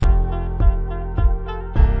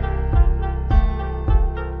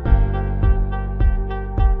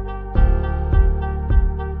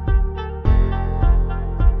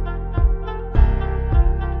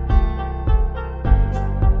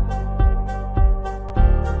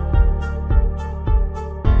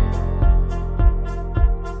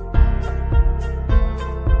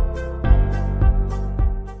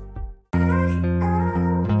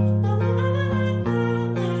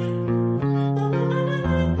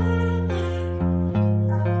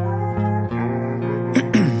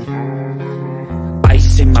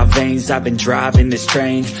lanes. I've been driving this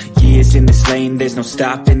train, years in this lane. There's no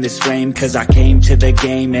stopping this flame, cause I came to the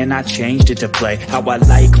game and I changed it to play how I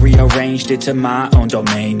like, rearranged it to my own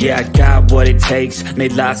domain. Yeah, I got what it takes,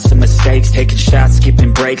 made lots of mistakes, taking shots,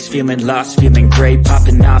 skipping breaks, feeling lost, feeling great,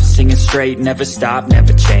 popping off, singing straight, never stopped,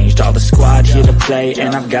 never changed. All the squad here to play,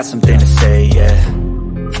 and I've got something to say, yeah.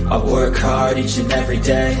 I work hard each and every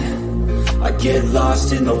day, I get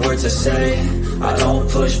lost in the words I say. I don't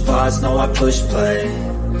push pause, no, I push play.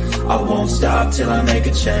 I won't stop till I make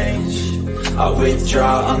a change. I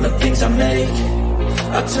withdraw on the things I make.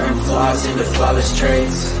 I turn flaws into flawless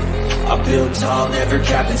traits. I build tall, never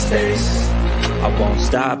capping space. I won't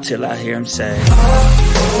stop till I hear him say, oh,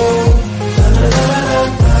 oh, la, la, la, la, la,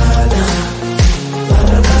 la,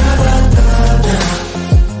 la, la, la, la, la.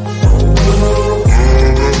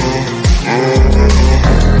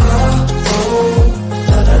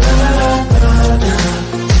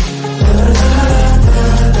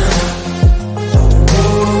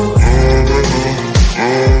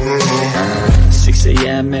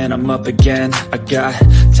 And I'm up again. I got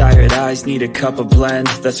tired eyes, need a cup of blend.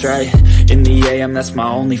 That's right, in the AM, that's my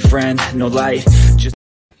only friend. No light, just...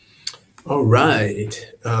 All right.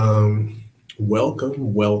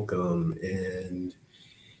 Welcome. And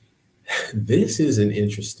this is an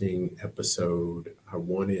interesting episode. I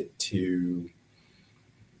wanted to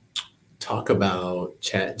talk about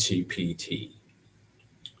ChatGPT.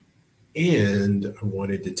 And I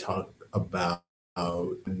wanted to talk about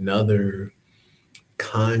another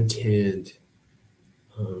content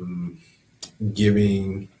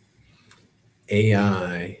giving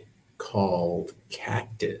AI called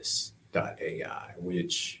Cactus.ai,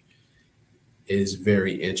 which is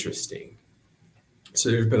very interesting. So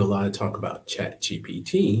there's been a lot of talk about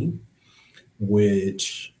ChatGPT,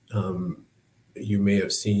 which you may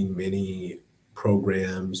have seen many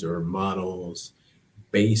programs or models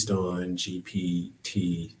based on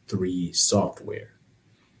GPT-3 software.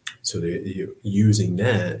 So they're using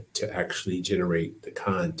that to actually generate the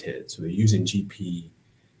content. So they're using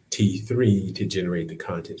GPT-3 to generate the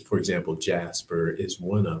content. For example, Jasper is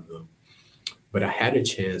one of them. But I had a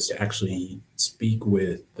chance to actually speak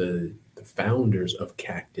with the founders of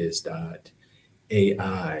Cactus.ai,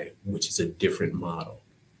 which is a different model.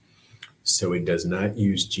 So it does not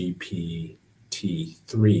use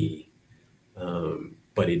GPT-3,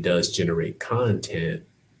 but it does generate content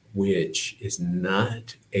which is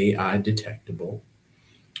not AI detectable,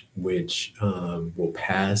 which will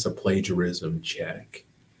pass a plagiarism check.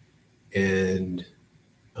 And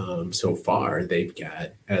so far, they've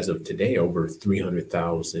got, as of today, over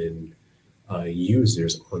 300,000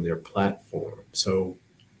 users on their platform. So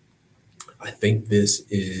I think this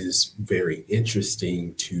is very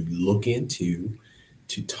interesting to look into,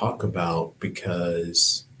 to talk about,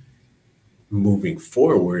 because moving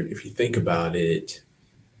forward, if you think about it,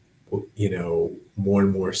 you know, more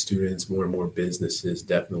and more students, more and more businesses,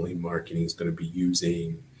 definitely marketing is going to be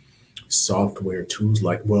using software tools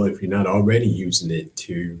like, well, if you're not already using it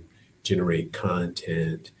to generate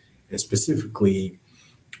content. And specifically,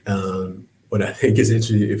 what I think is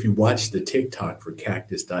interesting, if you watch the TikTok for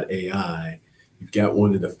Cactus.ai, you've got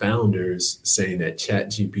one of the founders saying that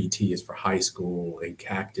ChatGPT is for high school and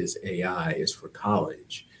Cactus.ai is for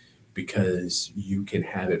college, because you can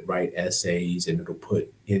have it write essays and it'll put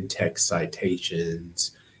in-text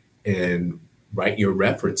citations and write your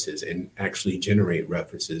references and actually generate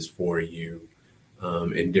references for you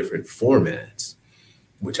in different formats,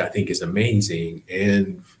 which I think is amazing.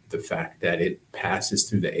 And the fact that it passes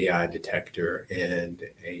through the AI detector and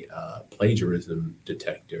a plagiarism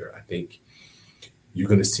detector, I think you're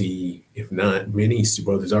going to see, if not many,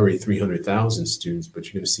 well, there's already 300,000 students, but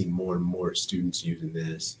you're going to see more and more students using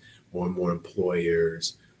this, more and more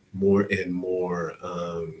employers, more and more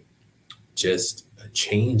just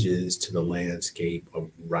changes to the landscape of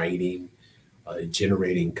writing,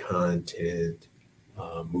 generating content,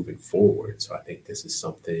 moving forward. So I think this is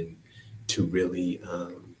something to really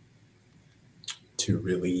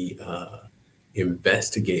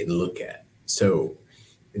investigate and look at. So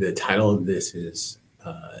the title of this is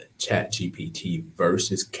ChatGPT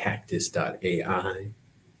versus Cactus.ai.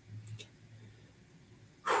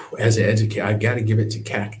 As an educator, I got to give it to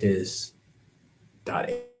Cactus.ai.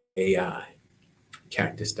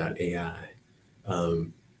 Cactus.ai.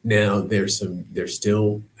 Now they're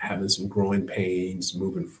still having some growing pains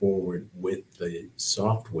moving forward with the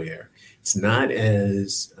software. It's not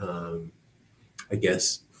as I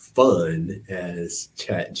guess fun as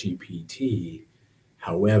ChatGPT.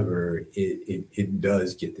 However, it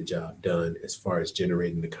does get the job done as far as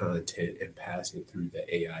generating the content and passing through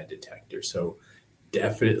the AI detector. So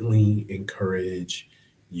definitely encourage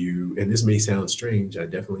and this may sound strange, I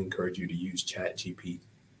definitely encourage you to use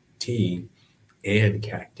ChatGPT and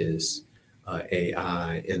Cactus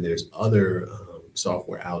AI, and there's other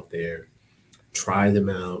software out there. Try them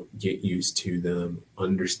out, get used to them,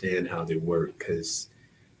 understand how they work, because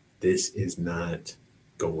this is not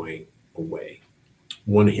going away.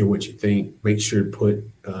 Want to hear what you think? Make sure to put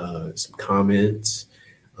some comments.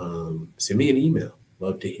 Send me an email.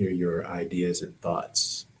 Love to hear your ideas and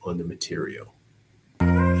thoughts on the material.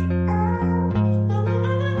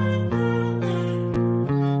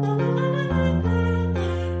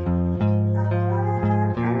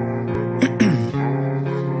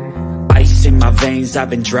 In my veins, I've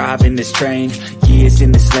been driving this train, years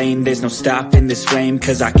in this lane, there's no stopping this flame,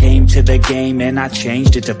 cause I came to the game and I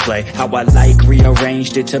changed it to play how I like,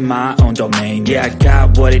 rearranged it to my own domain. Yeah, I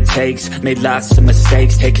got what it takes, made lots of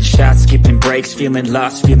mistakes, taking shots, skipping breaks, feeling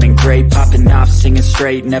lost, feeling great, popping off, singing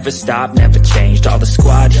straight, never stopped, never changed, all the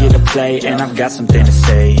squad here to play, and I've got something to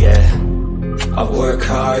say, yeah. I work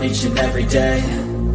hard each and every day,